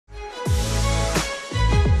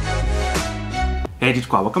Hey G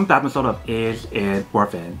Squad, welcome to the episode of Is It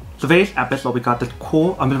Worth It? So today's episode we got this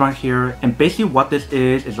cool right here, and basically what this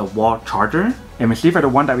is a wall charger. And we see for the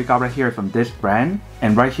one that we got right here is from this brand,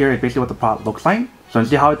 and right here is basically what the product looks like. So you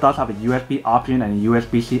see how it does have a USB option and a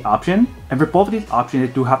USB-C option. And for both of these options,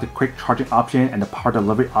 they do have the quick charging option and the power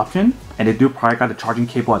delivery option. And they do probably got the charging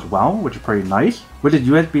cable as well, which is pretty nice. With the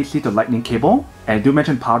USB-C to lightning cable. And I do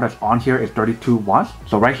mention power that's on here is 32 watts.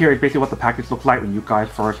 So right here is basically what the package looks like when you guys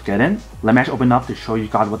first get in. Let me actually open up to show you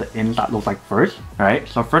guys what the inside looks like first. Alright,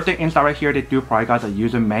 so first thing inside right here, they do provide guys a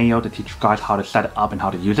user manual to teach you guys how to set it up and how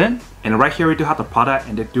to use it. And right here we do have the product,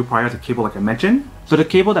 and they do provide the cable like I mentioned. So the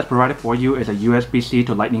cable that's provided for you is a USB-C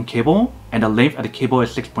to lightning cable, and the length of the cable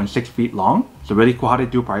is 6.6 feet long. So really cool how they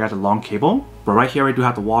do provide guys a long cable. But right here we do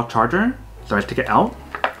have the wall charger. So let's take it out.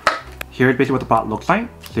 Here is basically what the product looks like.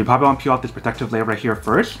 So you probably want to peel off this protective layer right here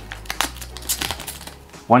first.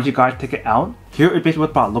 Once you guys take it out, here is basically what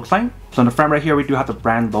the product looks like. So in the front right here we do have the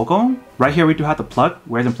brand logo. Right here we do have the plug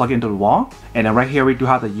where you can plug it into the wall. And then right here we do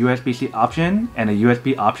have the USB-C option and a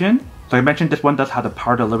USB option. So I mentioned this one does have the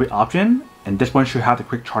power delivery option, and this one should have the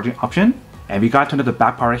quick charging option. And if you guys turn to the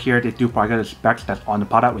back part right here, they do provide the specs that's on the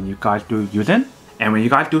product when you guys do use it. And when you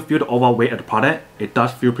guys do feel the overall weight of the product, it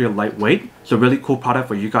does feel pretty lightweight. So really cool product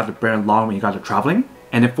for you guys to bring along when you guys are traveling.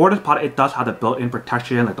 And then for this product, it does have the built-in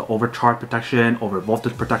protection like the overcharge protection, over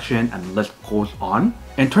voltage protection, and the list goes on.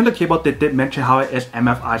 In terms of cable, they did mention how it is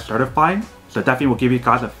MFI certified. So definitely will give you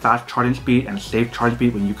guys a fast charging speed and safe charging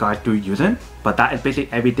speed when you guys do use it. But that is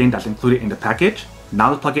basically everything that's included in the package. Now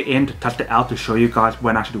let's plug it in to test it out to show you guys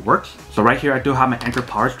when it actually works. So right here I do have my Anchor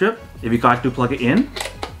power strip. If you guys do plug it in,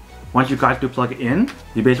 once you guys do plug it in,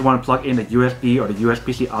 you basically want to plug in the USB or the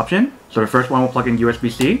USB-C option. So the first one will plug in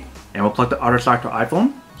USB-C, and we'll plug the other side to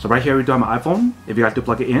iPhone. So right here we do have my iPhone. If you guys do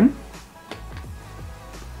plug it in,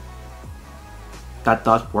 that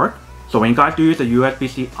does work. So when you guys do use the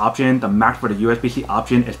USB-C option, the max for the USB-C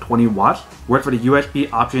option is 20 watts, whereas for the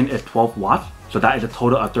USB option is 12 watts. So that is a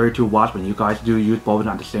total of 32 watts when you guys do use both of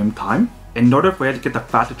them at the same time. In order for you to get the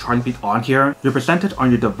fastest charging speed on here, your percentage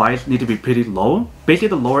on your device need to be pretty low. Basically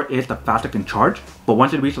the lower it is, the faster it can charge. But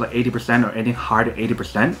once it reaches like 80% or anything higher than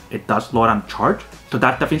 80%, it does slow down the charge. So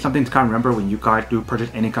that's definitely something to kind of remember when you guys do purchase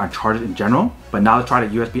any kind of chargers in general. But now let's try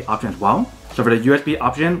the USB option as well. So for the USB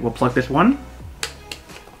option, we'll plug this one.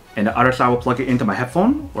 And the other side will plug it into my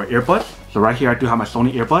headphone or earbuds. So right here I do have my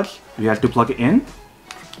Sony earbuds. You guys do plug it in.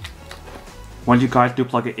 Once you guys do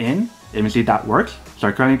plug it in, you can see that works. So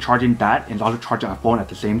I'm currently charging that and also charging my phone at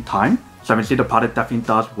the same time. So you can see the product definitely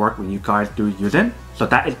does work when you guys do use it. So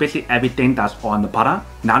that is basically everything that's on the product.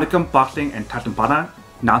 Now to unboxing and testing product.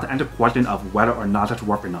 Now to answer the question of whether or not it's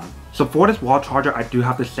worth it or not. So for this wall charger, I do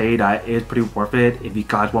have to say that it is pretty worth it if you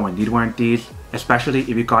guys want to need one of these. Especially if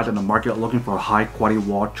you guys are in the market looking for a high quality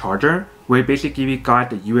wall charger, where it basically give you guys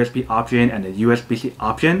the USB option and the USB-C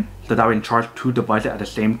option, so that we can charge two devices at the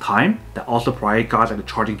same time. That also provide guys like the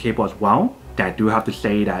charging cable as well. That I do have to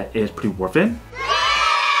say that it is pretty worth it.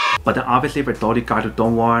 But then obviously for those of you guys who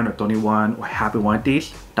don't want or don't need one or have one of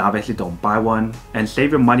these, then obviously don't buy one and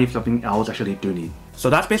save your money for something else actually do need. So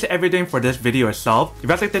that's basically everything for this video itself. If you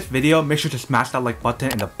guys like this video, make sure to smash that like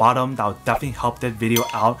button in the bottom. That will definitely help this video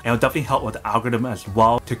out, and it will definitely help with the algorithm as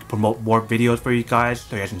well to promote more videos for you guys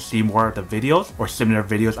so you guys can see more of the videos or similar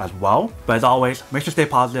videos as well. But as always, make sure to stay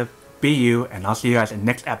positive, be you, and I'll see you guys in the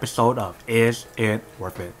next episode of Is It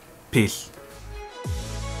Worth It? Peace.